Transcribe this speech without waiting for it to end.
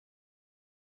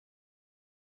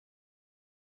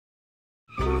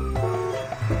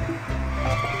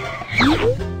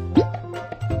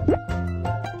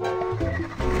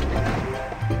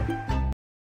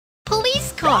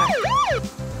Police car.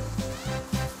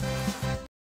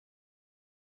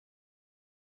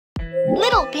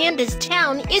 Little Panda's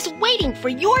town is waiting for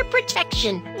your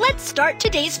protection. Let's start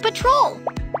today's patrol.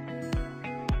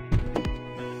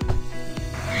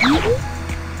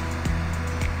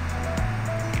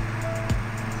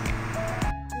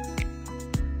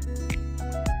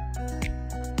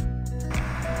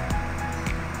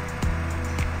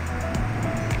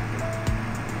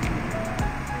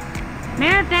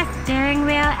 Move the steering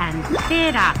wheel and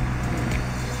speed up.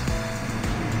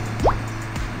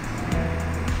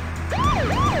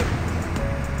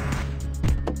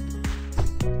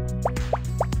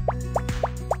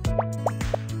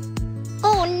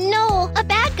 Oh no, a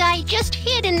bad guy just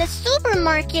hid in the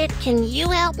supermarket. Can you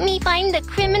help me find the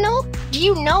criminal? Do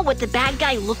you know what the bad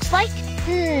guy looks like?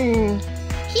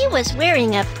 He was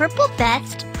wearing a purple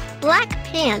vest, black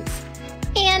pants,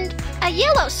 and a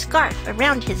yellow scarf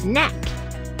around his neck.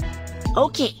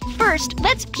 Okay, first,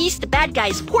 let's piece the bad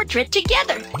guy's portrait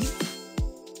together.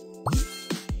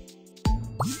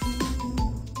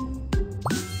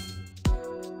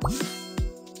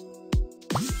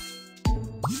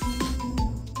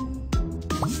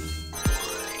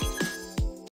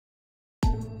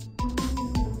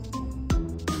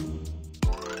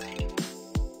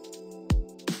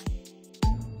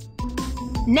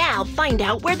 Now find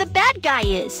out where the bad guy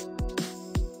is.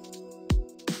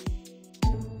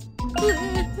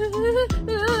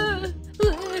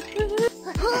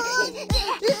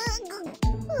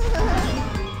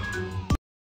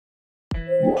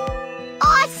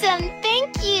 Awesome!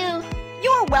 Thank you!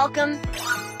 You're welcome!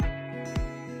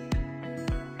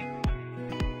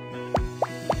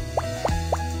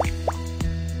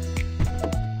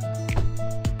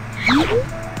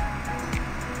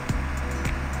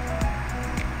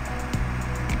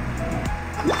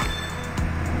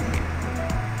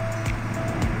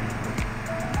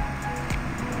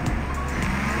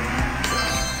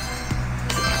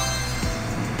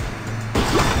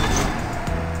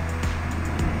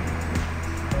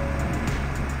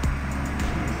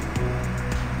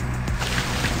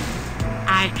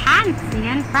 I can't see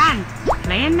in front.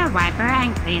 Clean the wiper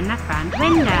and clean the front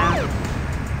window.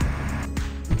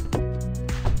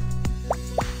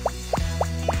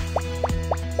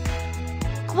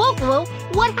 Quo,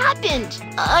 what happened?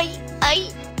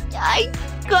 I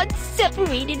got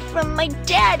separated from my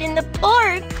dad in the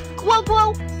park. Quo,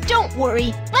 don't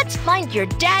worry. Let's find your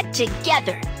dad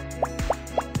together.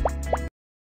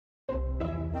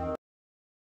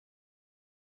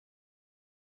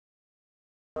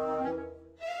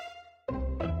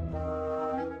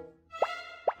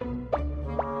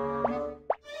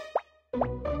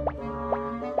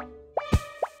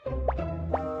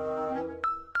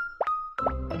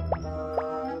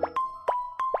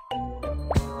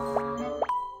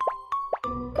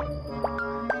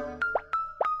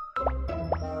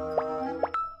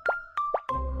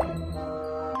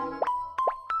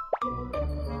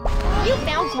 You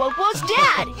found Quoquo's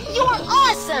dad! You're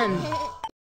awesome!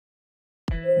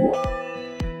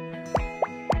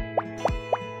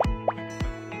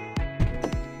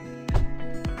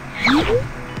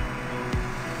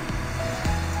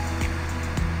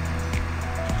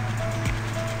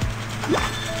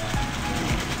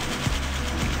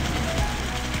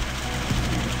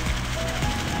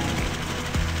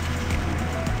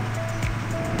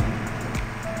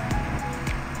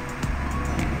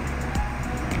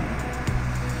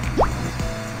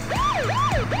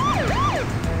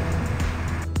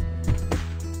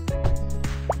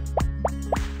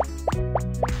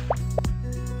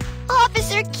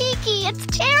 Officer Kiki, it's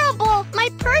terrible! My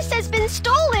purse has been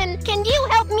stolen! Can you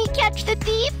help me catch the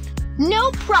thief?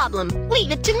 No problem.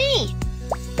 Leave it to me.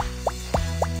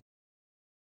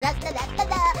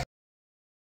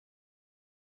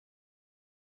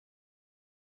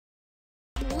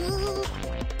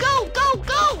 Go, go,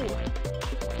 go!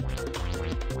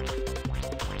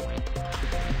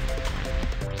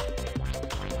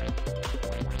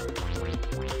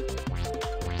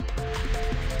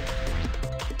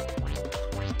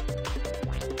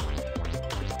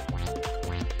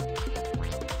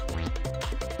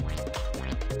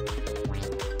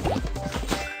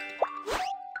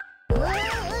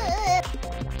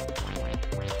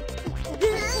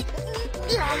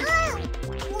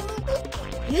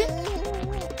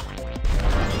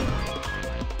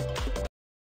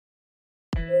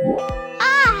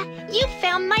 Ah, you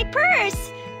found my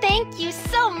purse! Thank you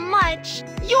so much!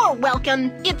 You're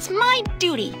welcome! It's my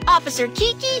duty! Officer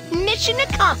Kiki, mission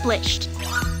accomplished!